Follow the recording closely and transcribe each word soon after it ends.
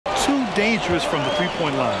dangerous from the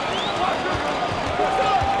three-point line.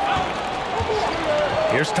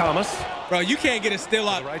 Here's Thomas. Bro, you can't get a steal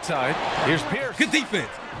out. Right side. Here's Pierce. Good defense.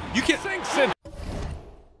 You can't. Sinks it.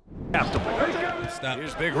 Stop.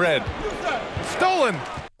 Here's Big Red. Stolen.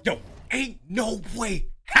 Yo, ain't no way.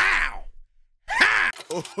 How?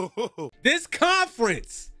 This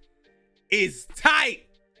conference is tight.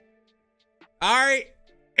 All right.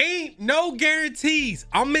 Ain't no guarantees.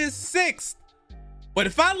 I'm in 6th. But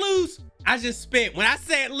if I lose, I just spit. When I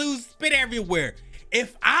said lose, spit everywhere.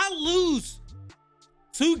 If I lose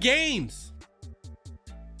 2 games,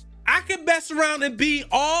 I could mess around and be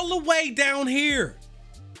all the way down here.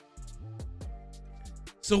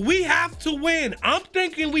 So we have to win. I'm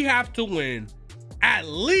thinking we have to win at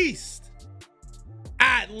least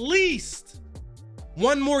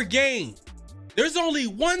 1 more game. There's only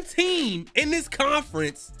 1 team in this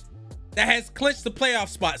conference that has clinched the playoff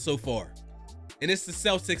spot so far. And it's the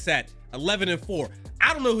Celtics at 11-4.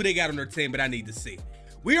 I don't know who they got on their team, but I need to see.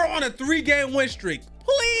 We are on a 3-game win streak.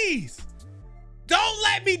 Please don't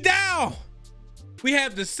let me down. We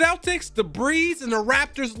have the Celtics, the Breeze, and the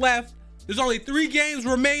Raptors left. There's only 3 games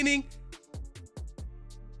remaining.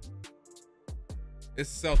 It's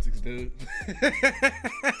Celtics, dude.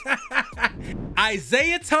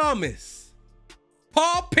 Isaiah Thomas,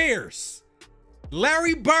 Paul Pierce,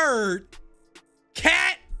 Larry Bird,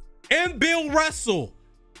 Cat, and Bill Russell.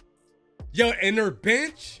 Yo, and their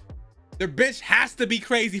bench has to be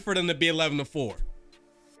crazy for them to be 11-4.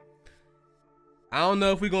 I don't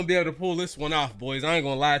know if we're gonna be able to pull this one off, boys. I ain't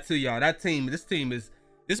gonna lie to y'all.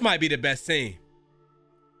 This might be the best team.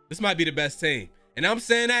 This might be the best team. And I'm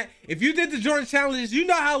saying that if you did the Jordan challenges, you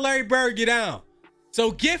know how Larry Bird get down.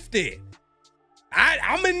 So gifted.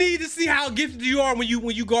 I'm gonna need to see how gifted you are when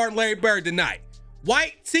you guard Larry Bird tonight.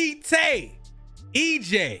 White T Tay,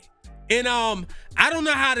 EJ, and I don't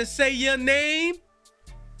know how to say your name.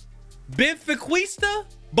 Bonquisha?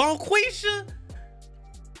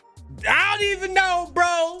 I don't even know,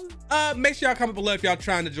 bro. Make sure y'all comment below if y'all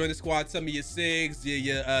trying to join the squad. Some of your SIGs,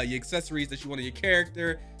 your accessories that you want on your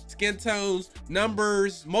character, skin tones,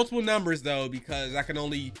 numbers, multiple numbers though, because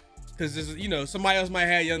there's, you know, somebody else might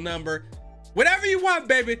have your number. Whatever you want,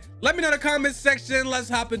 baby. Let me know in the comment section. Let's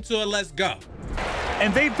hop into it. Let's go.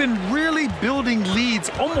 And they've been really building leads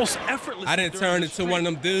almost effortlessly. I didn't turn into one of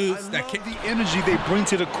them dudes that can't. The energy they bring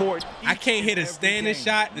to the court. I can't hit a standing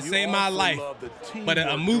shot to save my life, but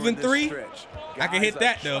a moving 3, I can hit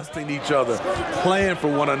that though. Trusting each other, playing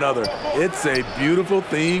for one another. It's a beautiful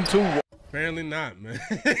thing to watch. Apparently not, man.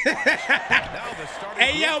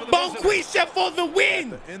 Hey, yo, Bonquisha for the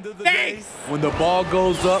win. Thanks. When the ball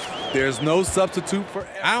goes up, there's no substitute for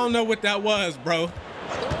effort. I don't know what that was, bro.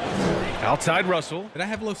 Outside Russell. Did I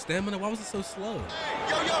have a little stamina? Why was it so slow? Yo,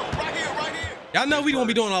 right here. Y'all know we gonna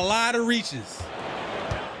be doing a lot of reaches.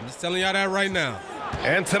 I'm just telling y'all that right now.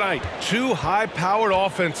 And tonight, 2 high-powered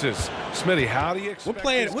offenses. Smitty, how do you expect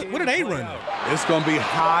what are they running? It's gonna be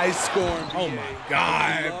high scoring. Oh my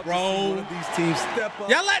God, bro. These teams step up.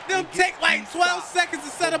 Y'all let them take like 12 seconds to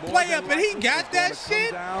set a play up, and he got that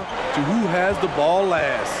shit. To who has the ball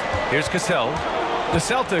last. Here's Cassell. The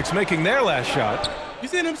Celtics making their last shot. You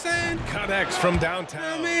see what I'm saying? Connects from downtown. You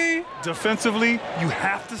know what I mean? Defensively, you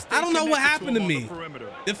have to stay. I don't know what happened to on me.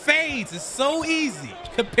 The fades is so easy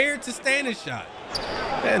compared to standing shot.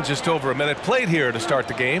 And just over a minute played here to start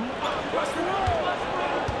the game.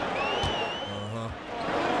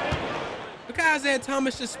 Look how Isaiah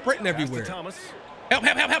Thomas just sprinting everywhere. Thomas. Help.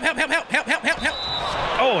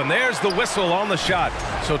 Oh, and there's the whistle on the shot.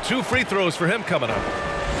 So 2 free throws for him coming up.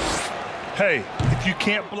 Hey, if you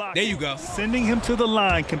can't block, there you go. Sending him to the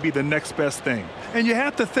line can be the next best thing. And you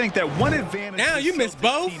have to think that one advantage now you missed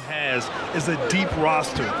both. Team has is a deep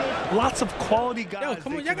roster. Lots of quality guys. Yo,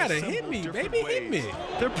 come on, y'all gotta hit me, baby. Hit me.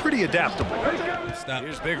 They're pretty adaptable. Stop.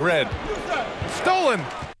 Here's Big Red. Stolen.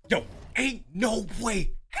 Yo, ain't no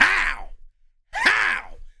way. How?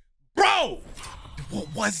 Bro, what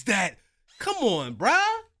was that? Come on, bruh.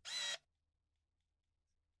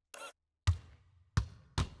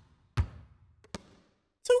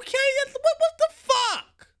 Okay, what the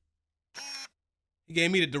fuck? He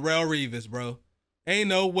gave me the Darrell Revis, bro. Ain't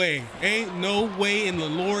no way in the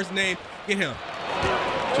Lord's name. Get him.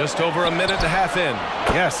 Just over a minute and a half in.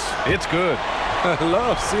 Yes, it's good. I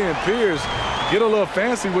love seeing Pierce get a little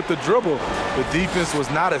fancy with the dribble. The defense was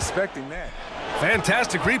not expecting that.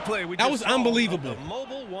 Fantastic replay. That was unbelievable.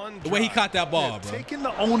 The way he caught that ball, bro. Taking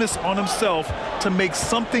the onus on himself to make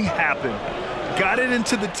something happen. Got it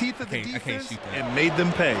into the teeth of the defense and made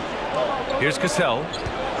them pay. Here's Cassell.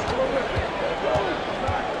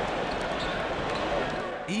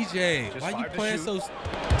 EJ, why you playing so?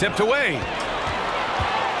 Tipped away.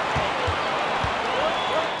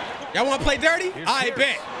 Y'all want to play dirty? I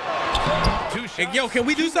bet. Hey, yo, can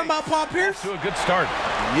we do something about Paul Pierce? To a good start.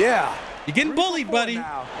 Yeah. You're getting bullied, buddy.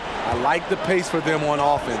 Now. I like the pace for them on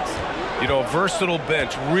offense. You know, a versatile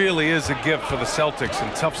bench really is a gift for the Celtics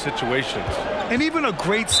in tough situations. And even a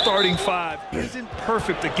great starting five isn't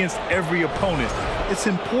perfect against every opponent. It's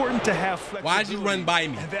important to have flexibility. Why'd you run by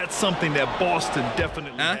me? And that's something that Boston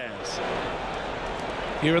definitely has.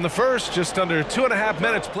 Here in the first, just under 2.5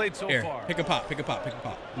 minutes played so far. Pick and pop, pick and pop, pick and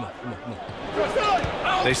pop. Come on, come on, come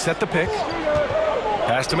on. They set the pick.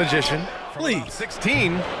 Pass to Magician. Please.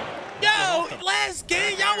 16. Yo, last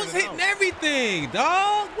game, y'all was hitting everything,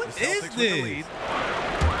 dog. What is this?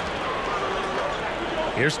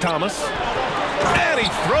 Here's Thomas. And he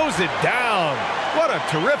throws it down. What a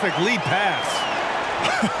terrific lead pass.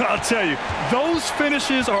 I'll tell you, those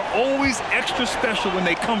finishes are always extra special when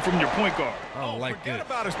they come from your point guard. Oh, forget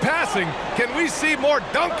about his passing. Can we see more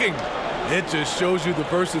dunking? It just shows you the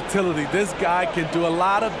versatility. This guy can do a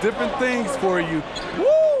lot of different things for you. Woo!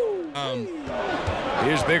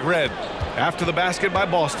 Here's Big Red. After the basket by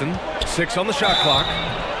Boston. 6 on the shot clock.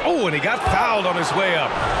 Oh, and he got fouled on his way up.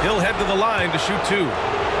 He'll head to the line to shoot 2.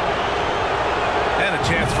 And a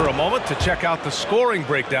chance for a moment to check out the scoring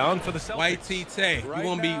breakdown for the Celtics. White T-Tay, you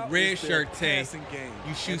want to be red shirt Tay,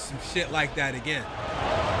 you shoot some shit like that again.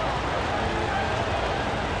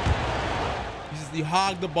 You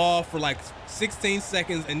hogged the ball for like 16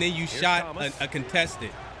 seconds, and then you shot a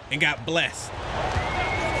contested and got blessed.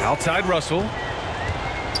 Outside Russell.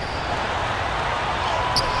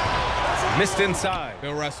 Missed inside.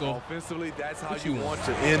 Bill Russell. Offensively, that's how you want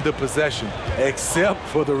to end the possession, except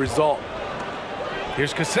for the result.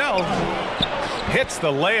 Here's Cassell. Hits the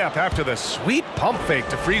layup after the sweet pump fake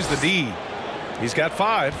to freeze the D. He's got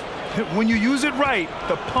 5. When you use it right,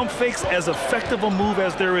 the pump fake's as effective a move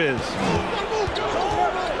as there is.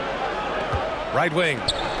 Right wing.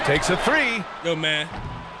 Takes a 3. Yo, man.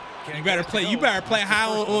 You better play high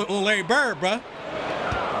on Larry Bird, bro.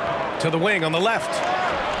 To the wing on the left.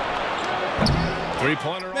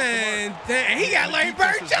 3-pointer. Man, dang, he got Larry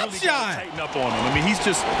Bird jump shot. Tighten up on him. I mean, he's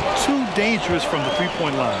just too dangerous from the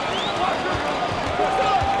 3-point line.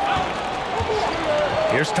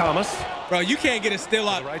 Here's Thomas. Bro, you can't get a steal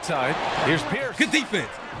out. Right side. Here's Pierce. Good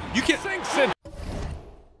defense. You can't. Sinks it.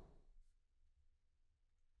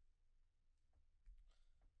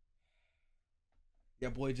 Yeah,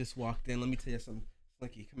 boy just walked in. Let me tell you something.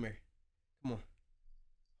 Slinky, come here. Come on.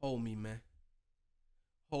 Hold me, man.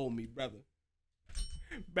 Hold me, brother.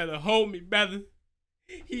 Brother, hold me, brother.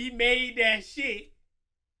 He made that shit.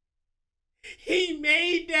 He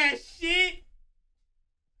made that shit.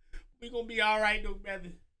 We gonna be all right, though,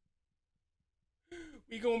 brother.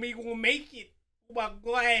 We gonna make it. Oh, my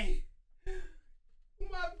God. Oh,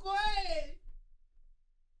 my God.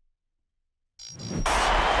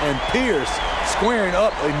 And Pierce squaring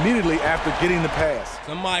up immediately after getting the pass.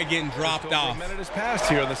 Somebody getting dropped off. A minute has passed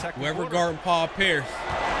here in the second Whoever quarter. guarding Paul Pierce,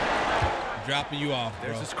 dropping you off, bro.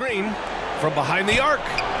 There's a screen from behind the arc.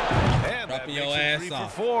 And dropping your ass 3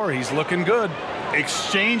 off. for 4. He's looking good.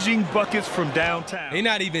 Exchanging buckets from downtown. They're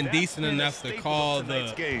not even decent enough to call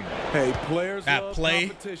the game. Hey, players love play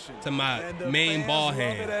competition, to my and the main fans ball love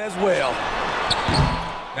hand. it as well.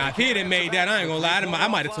 Now, if he hadn't made that, I ain't gonna lie, I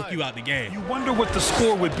might have took you out the game. You wonder what the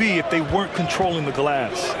score would be if they weren't controlling the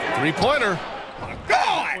glass. 3-pointer.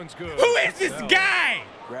 God, who is this guy?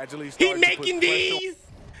 Gradually He making these?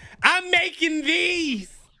 I'm making these.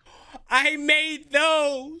 I made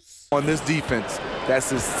those. On this defense, that's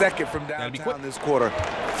his second from downtown this quarter.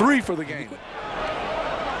 3 for the game.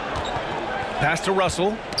 Pass to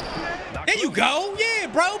Russell. There you go. Yeah,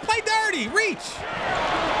 bro. Play dirty. Reach.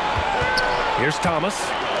 Here's Thomas.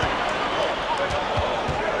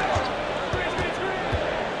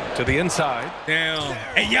 To the inside. Down.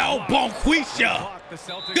 Hey, yo, Bonquisha.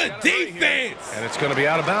 Good defense. And it's going to be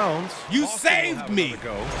out of bounds. You saved me.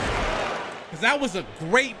 Because that was a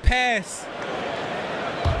great pass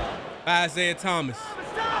by Isaiah Thomas.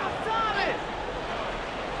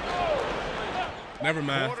 Never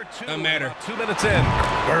mind. Doesn't matter. 2 minutes in.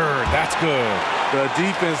 Bird, that's good. The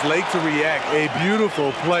defense late to react. A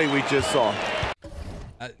beautiful play we just saw.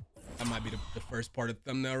 That might be the first part of the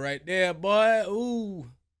thumbnail right there, boy. Ooh.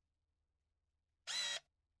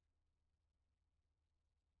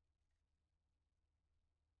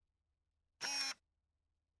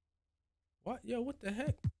 What? Yo, what the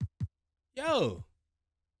heck? Yo.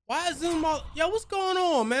 Why is Zoom all? Yo, what's going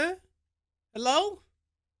on, man? Hello?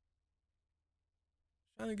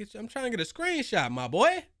 I'm trying to get a screenshot, my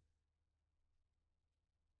boy.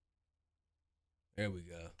 There we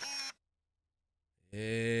go.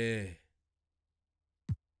 Yeah.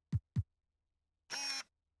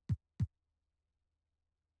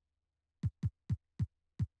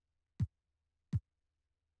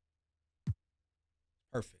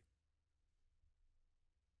 Perfect.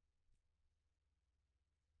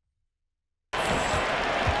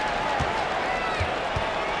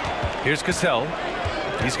 Here's Cassell.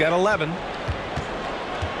 He's got 11.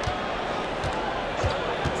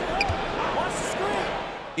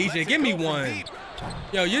 EJ, give me one.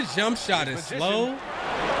 Yo, your jump shot is slow.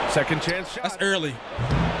 Second chance shot. That's early.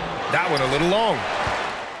 That one a little long.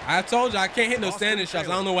 I told you I can't hit no standing shots.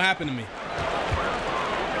 I don't know what happened to me.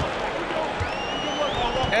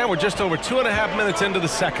 And we're just over 2.5 minutes into the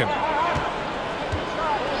second.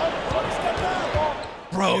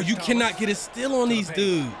 Bro, you cannot get a steal on these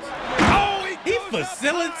dudes. Oh, he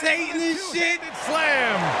facilitating this shit.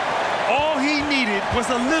 Slam. All he needed was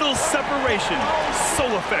a little separation. So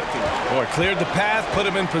effective. Boy, cleared the path, put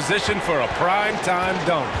him in position for a prime-time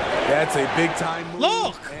dunk. That's a big-time move.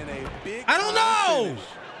 Look, and a big I don't know.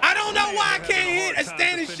 I don't know why I can't hit a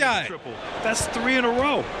standing shot. That's 3 in a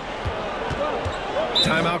row.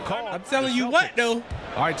 Timeout call. I'm telling you what, though.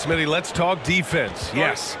 All right, Smitty, let's talk defense.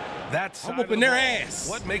 Yes, that's I'm whooping their ass.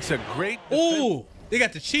 What makes a great Ooh, they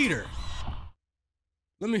got the cheater.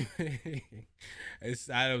 Let me.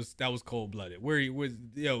 That was cold-blooded. Where he was?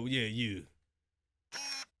 Yo, yeah, you.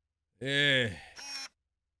 Yeah.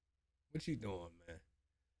 What you doing, man?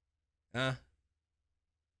 Huh?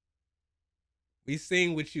 We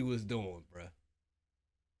seen what you was doing, bruh.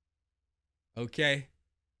 Okay?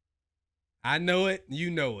 I know it. You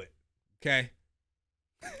know it. Okay?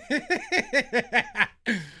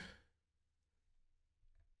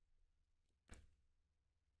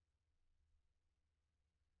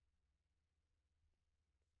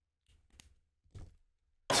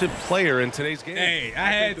 player in today's game. Hey,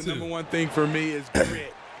 I had to. The number one thing for me is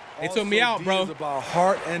grit. They took me out, bro. About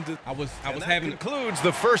heart and I was that having. Concludes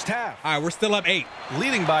the first half. All right, we're still up 8.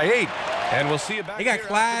 Leading by 8. And we'll see you back. They got here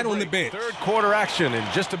Clyde after on the break. bench. Third quarter action in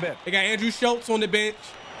just a bit. They got Andrew Schultz on the bench.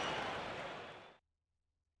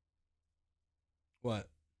 What?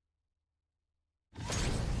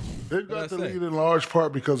 They've got the lead in large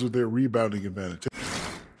part because of their rebounding advantage.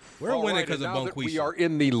 We're winning because of Bonquisha. We are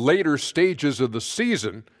in the later stages of the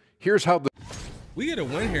season. Here's how we get a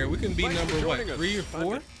win here. We can be number, what, 3 or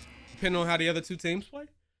 4? Depending on how the other two teams play.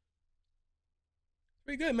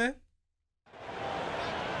 Pretty good, man.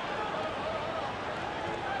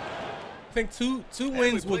 I think two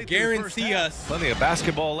wins will guarantee us plenty of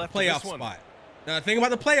basketball left. Playoff spot. Now, the thing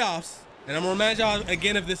about the playoffs, and I'm going to remind y'all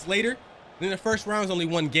again of this later, in the first round is only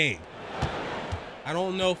 1 game. I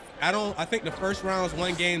don't know. I think the first round is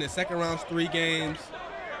 1 game. The second round's 3 games.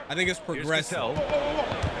 I think it's progressive.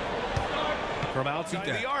 From outside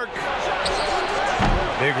the arc.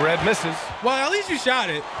 Big Red misses. Well, at least you shot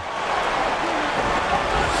it.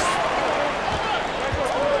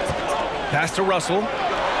 Pass to Russell.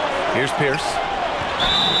 Here's Pierce.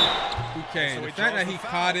 Okay, the fact that he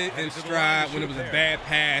caught it in stride when it was a bad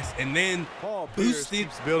pass and then boosted.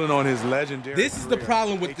 Building on his legendary This is the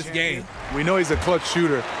problem with this game. We know he's a clutch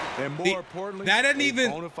shooter, and more importantly, that doesn't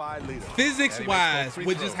even leader. physics-wise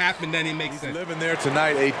what just happened doesn't even make sense. Living there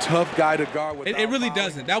tonight, a tough guy to guard with. It really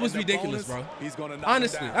doesn't. That was ridiculous, bro. He's gonna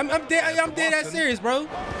honestly, I'm dead that serious, bro.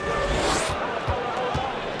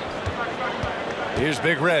 Here's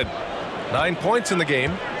Big Red. 9 points in the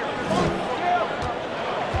game.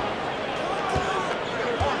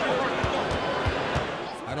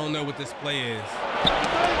 I don't know what this play is.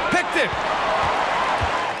 Picked it.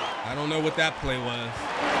 I don't know what that play was.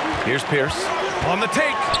 Here's Pierce on the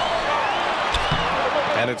take.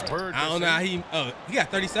 And it's Bird. I don't know how he got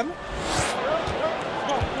 37? You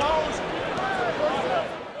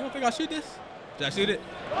don't think I'll shoot this? Should I shoot it?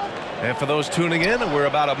 And for those tuning in, we're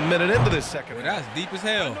about a minute into this second. Well, that's deep as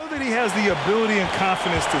hell. I know that he has the ability and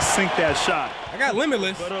confidence to sink that shot. I got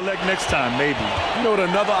limitless. But elect next time, maybe. You know what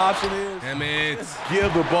another option is? I mean,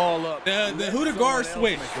 give the ball up. Who the guard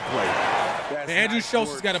switch? And Andrew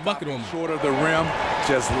Schultz has got a bucket on me. Short of the rim,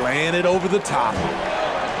 just laying it over the top.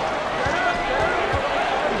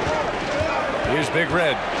 Here's Big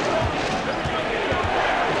Red.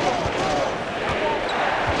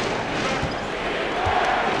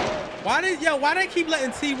 Why they keep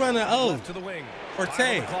letting T run an O to the wing for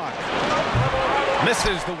Tay?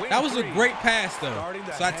 Misses the wing. That was a great pass though.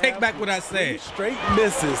 So I take back what I said. Straight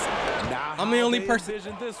misses. I'm the only person.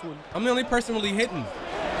 I'm the only person really hitting.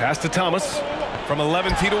 Pass to Thomas from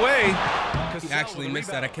 11 feet away. He actually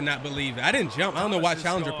missed that. I cannot believe it. I didn't jump. I don't know why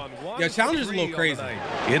Challenger. Yeah, Challenger's a little crazy.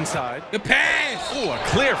 Inside. The pass. Oh, a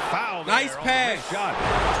clear foul. Nice pass. Shot.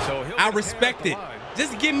 So I respect it.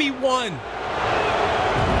 Just give me one.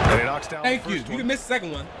 And he knocks down Thank the you. first You one. can miss the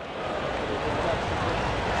second one.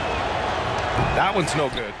 That one's no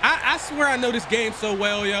good. I swear I know this game so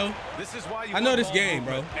well, yo. This is why you I know want this ball game,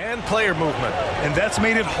 bro. movement and player movement. And that's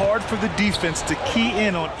made it hard for the defense to key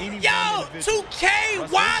in on any Yo, one individual. 2K,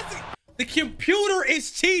 why is it? The computer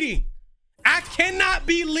is cheating. I cannot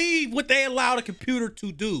believe what they allow the computer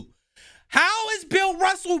to do. How is Bill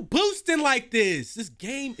Russell boosting like this? This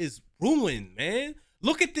game is ruined, man.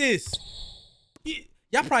 Look at this.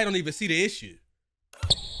 Y'all probably don't even see the issue.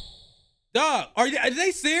 Dog, are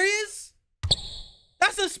they serious?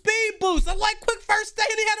 That's a speed boost. I like quick first day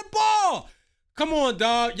and he had a ball. Come on,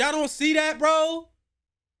 dog. Y'all don't see that, bro?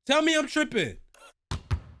 Tell me I'm tripping.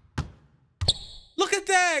 Look at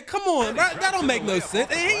that. Come on. That don't make no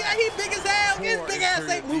sense. He big as hell. His big ass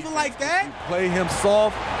ain't moving like that. Play him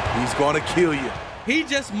soft, he's going to kill you. He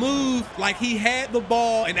just moved like he had the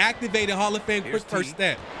ball and activated Hall of Fame quick first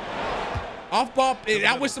step. Off ball.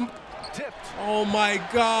 That was some. Oh, my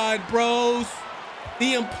God, bros.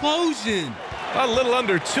 The implosion. A little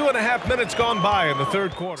under 2.5 minutes gone by in the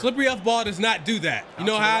third quarter. Slippery off ball does not do that. You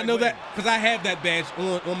know how I know that? Because I have that badge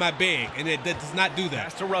on my bag, and that does not do that.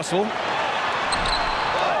 Pass to Russell.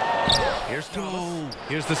 Here's Thomas.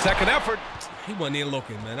 Here's the second effort. He wasn't even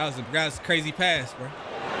looking, man. That was a crazy pass, bro.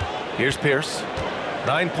 Here's Pierce.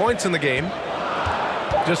 9 points in the game.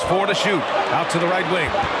 Just 4 to shoot. Out to the right wing.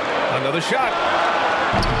 Another shot.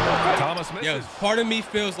 Thomas misses. Yo, part of me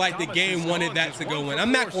feels like the game wanted that to go in.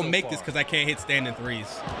 I'm not going to make this because I can't hit standing threes.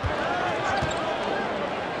 I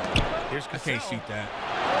can't shoot that.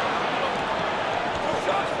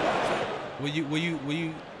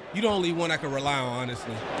 You the only one I can rely on,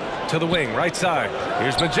 honestly. To the wing, right side.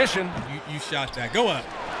 Here's Magician. You shot that. Go up.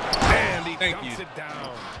 And he Thank dumps you. it down.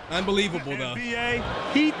 Unbelievable, though.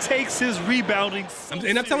 MBA, he takes his rebounding.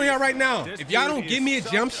 And I'm telling y'all right now, if y'all don't give me a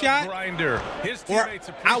jump shot,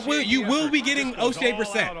 you will be getting O'Shea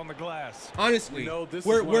Brissett. Honestly,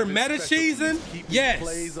 we're meta cheesing.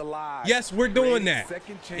 Yes, we're doing that.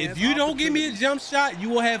 If you don't give me a jump shot, you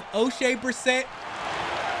will have O'Shea Brissett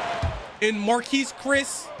and Marquise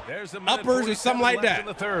Chris uppers or something like that.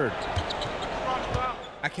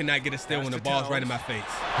 I cannot get a steal when the ball's right in my face.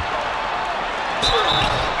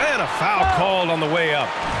 And a foul called on the way up.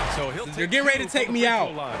 So they're getting ready to take me out.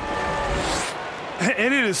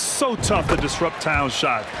 And it is so tough to disrupt Towns'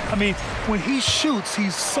 shot. I mean, when he shoots,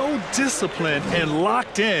 he's so disciplined and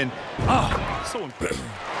locked in. Oh, so impressive.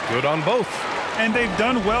 Good on both. And they've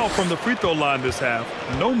done well from the free throw line this half.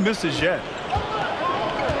 No misses yet.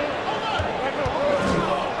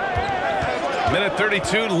 Minute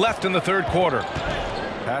 32 left in the third quarter.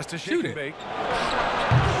 Pass to Shake and Bake.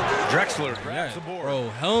 Drexler grabs the board. Bro,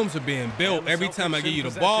 homes are being built every time I give you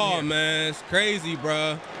the ball, man. It's crazy,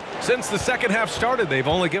 bro. Since the second half started, they've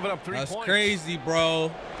only given up 3 points. That's crazy, bro.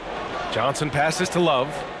 Johnson passes to Love.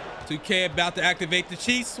 2K about to activate the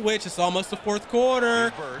cheat switch. It's almost the fourth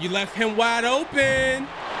quarter. You left him wide open.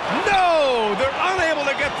 No, they're unable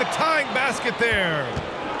to get the tying basket there.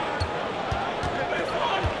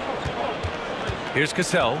 Here's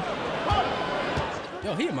Cassell.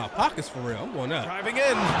 Yo, he in my pockets for real. I'm going up. Driving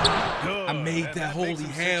in. Good. I made that holy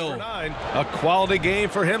hell. A quality game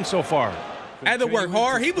for him so far. I had to work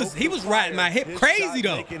hard. He was riding my hip crazy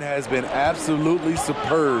though. Has been absolutely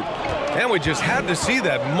superb. And we just had to see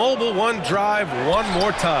that mobile one drive one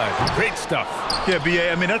more time. Great stuff. Yeah,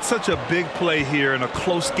 BA, I mean, that's such a big play here in a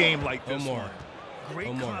close game like this. No more. Great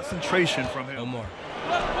No more. concentration from him. No more.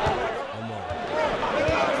 No more.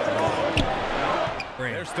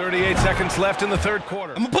 There's 38 seconds left in the third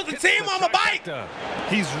quarter. I'm gonna put the team on my bike.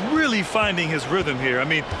 He's really finding his rhythm here. I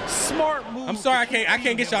mean, smart move. I'm sorry, I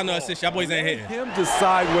can't get y'all no assist. Y'all boys ain't hitting. Him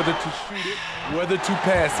decide whether to shoot it, whether to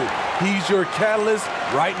pass it. He's your catalyst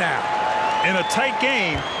right now. In a tight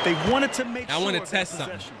game, they wanted to make sure. I want to test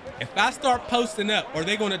something. If I start posting up, are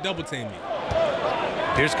they going to double team me?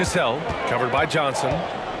 Here's Cassell, covered by Johnson.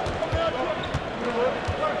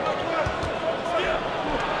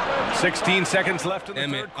 16 seconds left in the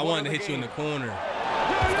third quarter. I wanted to hit you in the corner.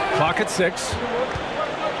 Clock at 6.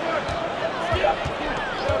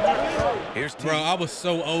 Here's T. Bro, I was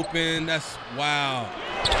so open. That's wow.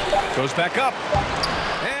 Goes back up.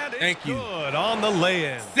 And Thank you. Good on the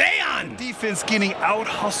lay-in. Zion! Defense getting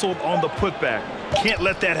out-hustled on the putback. Can't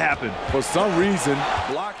let that happen. For some reason,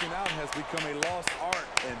 blocking out has become a lost art,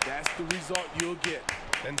 and that's the result you'll get.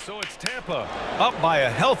 And so it's Tampa up by a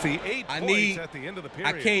healthy 8 points at the end of the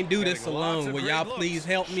period. I can't do this alone. Will y'all please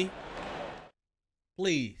help me?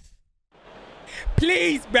 Please.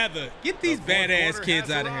 Please, brother, get these badass kids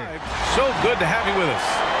out of here. So good to have you with us.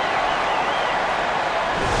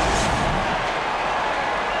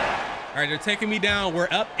 All right, they're taking me down. We're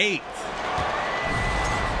up 8.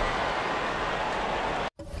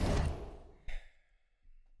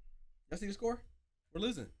 Y'all see the score? We're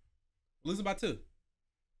losing. We're losing by 2.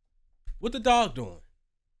 What the dog doing?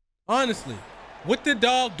 Honestly, what the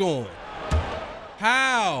dog doing?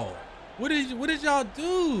 How? What did y'all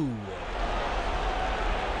do?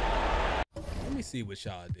 Let me see what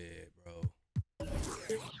y'all did, bro.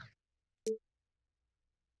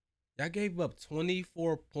 Y'all gave up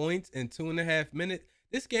 24 points in 2.5 minutes.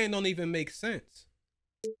 This game don't even make sense.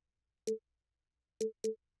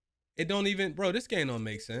 It don't even, bro, this game don't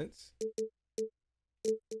make sense.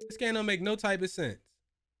 This game don't make no type of sense.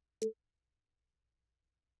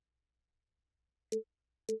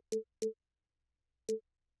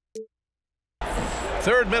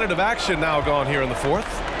 Third minute of action now gone here in the 4th.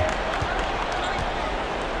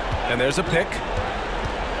 And there's a pick.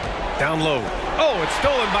 Down low. Oh, it's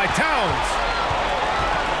stolen by Towns.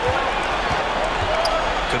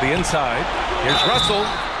 To the inside. Here's Russell.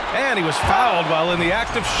 And he was fouled while in the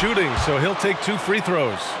act of shooting, so he'll take 2 free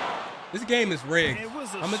throws. This game is rigged.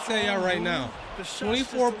 I'm going to tell y'all right now.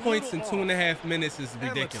 24 points in 2.5 minutes is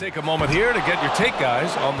ridiculous. Let's take a moment here to get your take,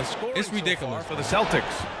 guys, on the score. It's ridiculous for the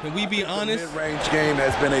Celtics. Can we be honest? Mid-range game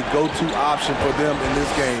has been a go-to option for them in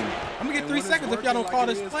this game. I'm going to get 3 seconds if y'all don't call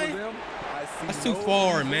this play. That's too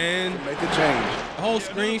far, man. Make a change. The whole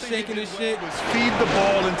screen shaking and shit. Feed the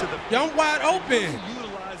ball into the... Y'all wide open.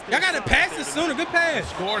 Y'all got to pass it sooner. Good pass.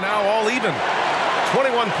 Score now all even.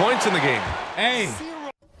 21 points in the game. Hey.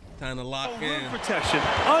 Time to lock in. Protection.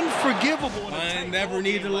 Unforgivable. I never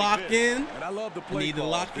need to lock in. And I love the play. Need to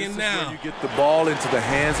lock in this now. Is where you get the ball into the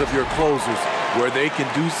hands of your closers where they can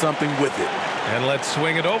do something with it. And let's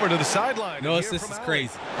swing it over to the sideline. No assist is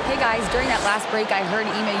crazy. Hey guys, during that last break, I heard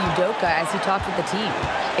Ime Udoka as he talked with the team.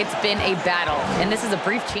 It's been a battle, and this is a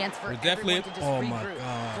brief chance for everyone to just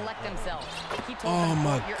regroup, collect themselves. Oh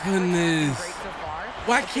my goodness.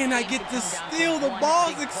 Why can't I get to steal? The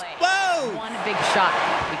ball's exposed. One big shot.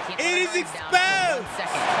 It is exposed.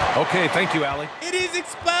 Okay, thank you, Allie. It is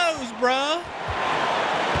exposed, bro.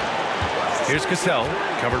 Here's Cassell,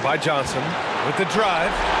 covered by Johnson with the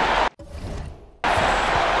drive.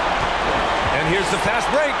 And here's the fast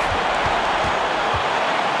break.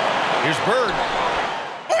 Here's Bird.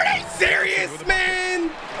 Are they serious,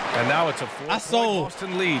 man? And now it's a 4-point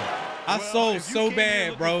Boston lead. I sold so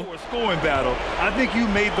bad, bro. For a scoring battle, I think you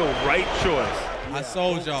made the right choice. I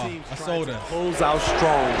sold y'all. I sold us. Close out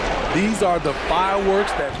strong. These are the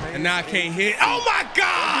fireworks that. And now I can't hit. Oh my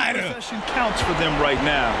God! Possession counts for them right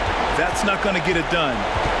now. That's not going to get it done.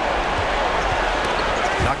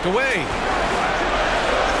 Knocked away.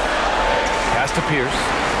 Pass to Pierce.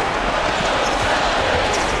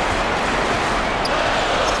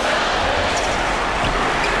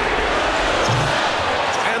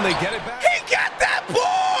 And they get it back. He got that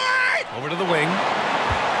board! Over to the wing.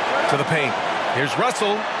 To the paint. Here's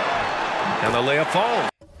Russell. And the layup falls.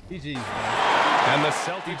 GG's, man. And the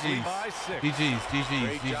Celtics GG's. by 6. GG's.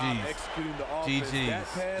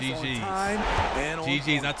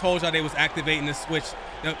 GG's. I told y'all they was activating the switch.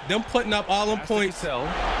 Them putting up all them points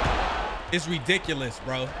is ridiculous,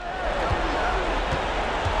 bro.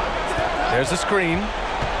 There's a screen.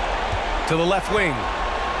 To the left wing.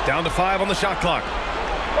 Down to 5 on the shot clock.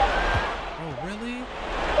 Oh, really?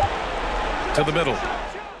 To the middle.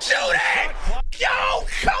 Shoot it! Yo,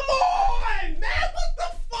 come on, man! What the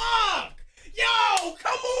fuck? Yo,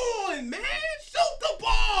 come on, man! Shoot the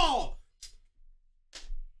ball!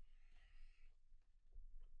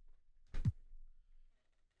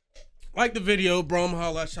 Like the video, bro. I'm gonna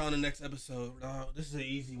holler at y'all in the next episode. This is an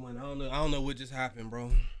easy one. I don't know what just happened,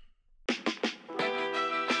 bro.